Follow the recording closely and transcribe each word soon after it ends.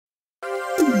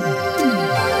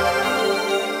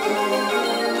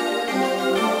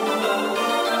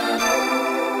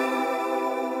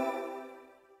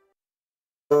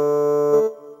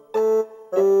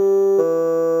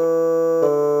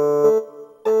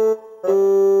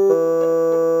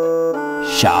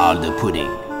Charles de Pudding,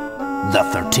 the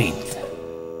 13th.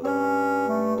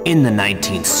 In the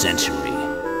 19th century,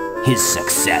 his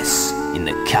success in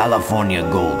the California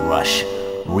gold rush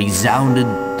resounded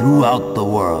throughout the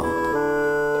world.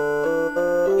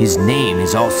 His name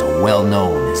is also well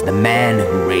known as the man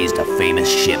who raised a famous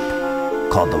ship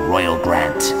called the Royal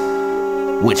Grant,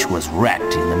 which was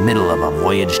wrecked in the middle of a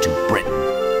voyage to Britain.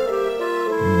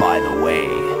 By the way,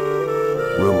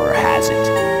 rumor has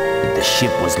it that the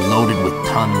ship was loaded with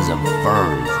tons of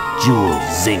furs,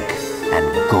 jewels, zinc, and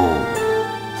gold.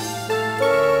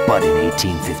 But in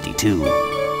 1852,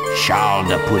 Charles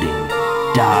de Pudding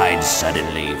died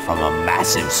suddenly from a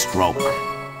massive stroke,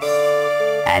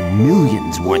 and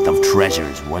millions worth of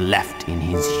treasures were left in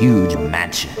his huge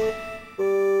mansion.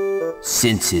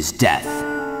 Since his death,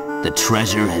 the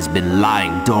treasure has been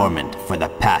lying dormant for the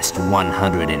past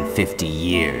 150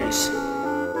 years.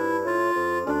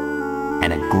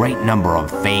 And a great number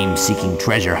of fame-seeking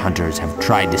treasure hunters have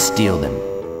tried to steal them,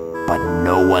 but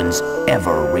no one's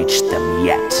ever reached them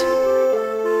yet.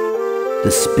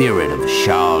 The spirit of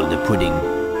Charles de Pudding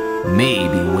may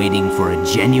be waiting for a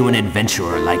genuine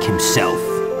adventurer like himself,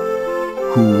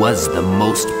 who was the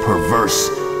most perverse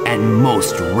and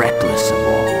most reckless of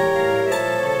all.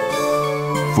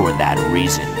 For that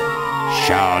reason,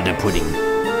 Charles de Pudding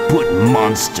put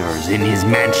monsters in his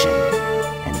mansion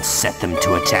and set them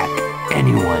to attack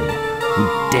anyone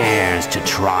who dares to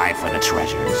try for the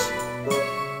treasures.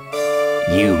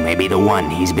 You may be the one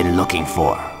he's been looking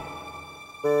for.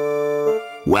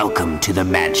 Welcome to the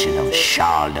mansion of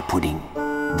Charles de Pudding,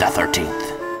 the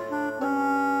 13th.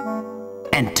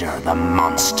 Enter the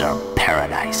Monster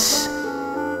Paradise.